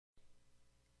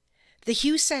The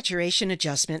hue saturation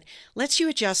adjustment lets you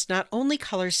adjust not only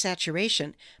color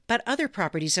saturation, but other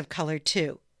properties of color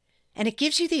too. And it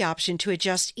gives you the option to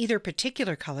adjust either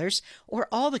particular colors or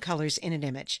all the colors in an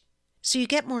image. So you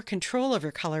get more control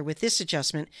over color with this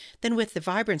adjustment than with the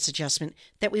vibrance adjustment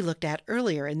that we looked at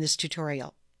earlier in this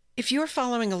tutorial. If you're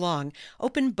following along,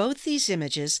 open both these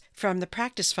images from the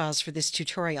practice files for this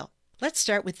tutorial. Let's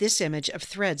start with this image of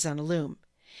threads on a loom.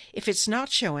 If it's not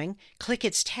showing, click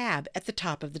its tab at the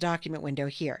top of the document window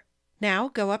here. Now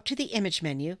go up to the Image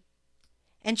menu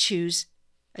and choose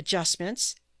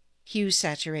Adjustments, Hue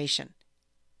Saturation.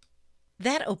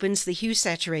 That opens the Hue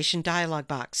Saturation dialog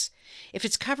box. If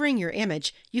it's covering your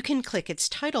image, you can click its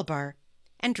title bar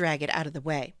and drag it out of the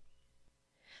way.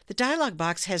 The dialog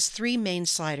box has three main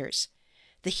sliders.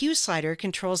 The Hue slider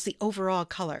controls the overall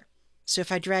color. So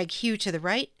if I drag Hue to the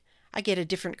right, I get a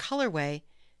different colorway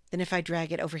than if I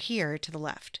drag it over here to the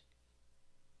left.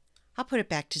 I'll put it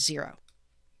back to 0.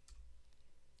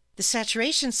 The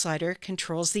Saturation slider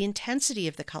controls the intensity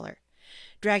of the color.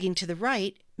 Dragging to the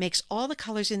right makes all the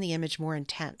colors in the image more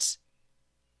intense.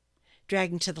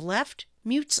 Dragging to the left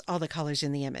mutes all the colors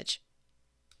in the image.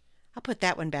 I'll put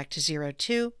that one back to 0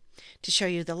 too, to show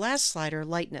you the last slider,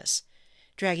 Lightness.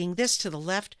 Dragging this to the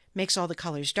left makes all the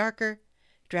colors darker.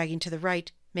 Dragging to the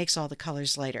right makes all the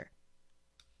colors lighter.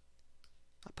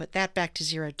 I'll put that back to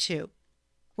 0 too.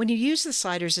 When you use the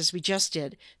sliders as we just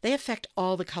did, they affect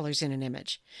all the colors in an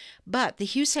image. But the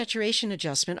hue saturation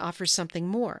adjustment offers something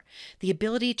more, the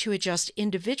ability to adjust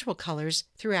individual colors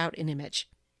throughout an image.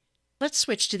 Let's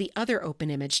switch to the other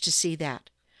open image to see that.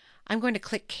 I'm going to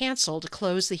click Cancel to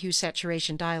close the hue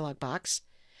saturation dialog box,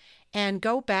 and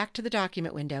go back to the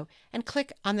document window and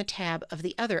click on the tab of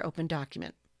the other open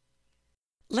document.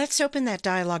 Let's open that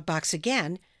dialog box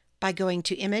again by going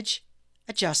to Image,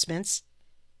 Adjustments,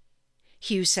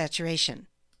 Hue Saturation.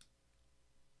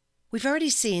 We've already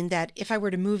seen that if I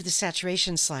were to move the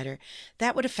saturation slider,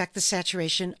 that would affect the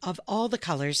saturation of all the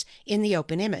colors in the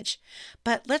open image.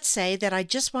 But let's say that I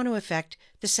just want to affect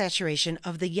the saturation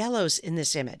of the yellows in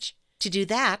this image. To do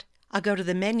that, I'll go to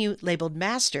the menu labeled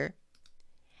Master,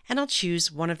 and I'll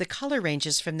choose one of the color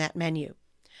ranges from that menu.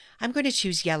 I'm going to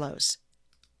choose yellows.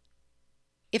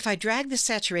 If I drag the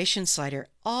saturation slider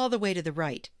all the way to the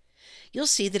right, you'll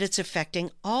see that it's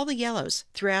affecting all the yellows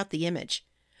throughout the image.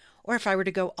 Or if I were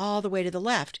to go all the way to the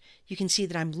left, you can see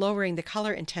that I'm lowering the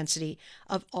color intensity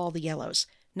of all the yellows.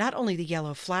 Not only the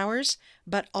yellow flowers,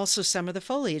 but also some of the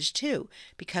foliage too,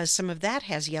 because some of that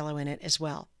has yellow in it as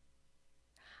well.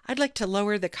 I'd like to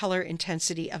lower the color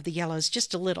intensity of the yellows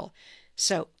just a little,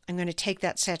 so I'm going to take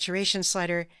that saturation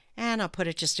slider and I'll put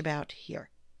it just about here.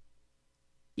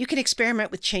 You can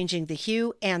experiment with changing the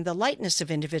hue and the lightness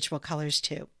of individual colors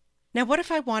too. Now what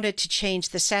if I wanted to change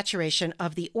the saturation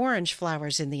of the orange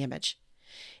flowers in the image?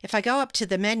 If I go up to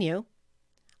the menu,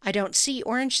 I don't see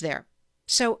orange there.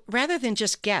 So rather than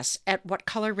just guess at what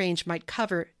color range might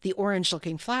cover the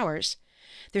orange-looking flowers,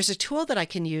 there's a tool that I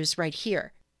can use right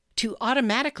here to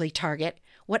automatically target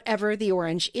whatever the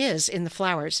orange is in the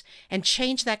flowers and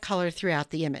change that color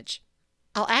throughout the image.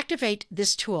 I'll activate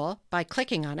this tool by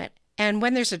clicking on it, and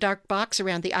when there's a dark box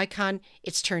around the icon,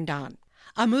 it's turned on.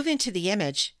 I'll move into the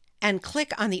image and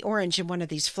click on the orange in one of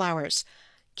these flowers.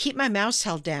 Keep my mouse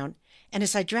held down, and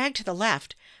as I drag to the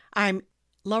left, I'm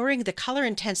lowering the color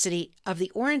intensity of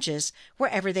the oranges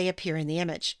wherever they appear in the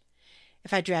image.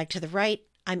 If I drag to the right,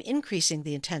 I'm increasing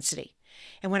the intensity.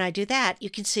 And when I do that, you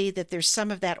can see that there's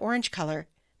some of that orange color,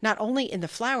 not only in the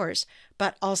flowers,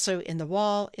 but also in the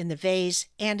wall, in the vase,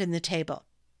 and in the table.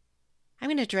 I'm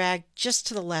going to drag just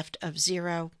to the left of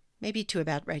 0, maybe to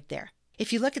about right there.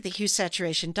 If you look at the hue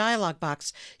saturation dialog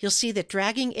box, you'll see that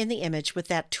dragging in the image with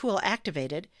that tool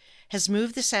activated has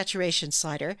moved the saturation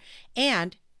slider,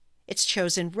 and it's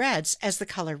chosen reds as the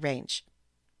color range.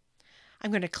 I'm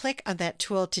going to click on that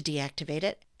tool to deactivate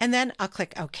it, and then I'll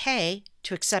click OK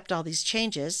to accept all these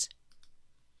changes.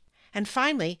 And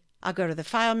finally, I'll go to the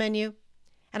File menu,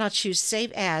 and I'll choose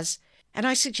Save As, and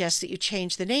I suggest that you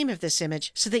change the name of this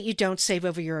image so that you don't save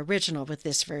over your original with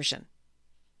this version.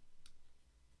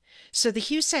 So the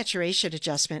hue saturation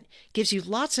adjustment gives you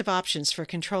lots of options for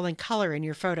controlling color in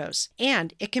your photos,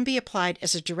 and it can be applied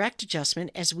as a direct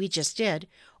adjustment as we just did,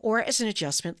 or as an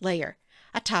adjustment layer,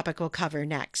 a topic we'll cover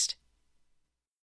next.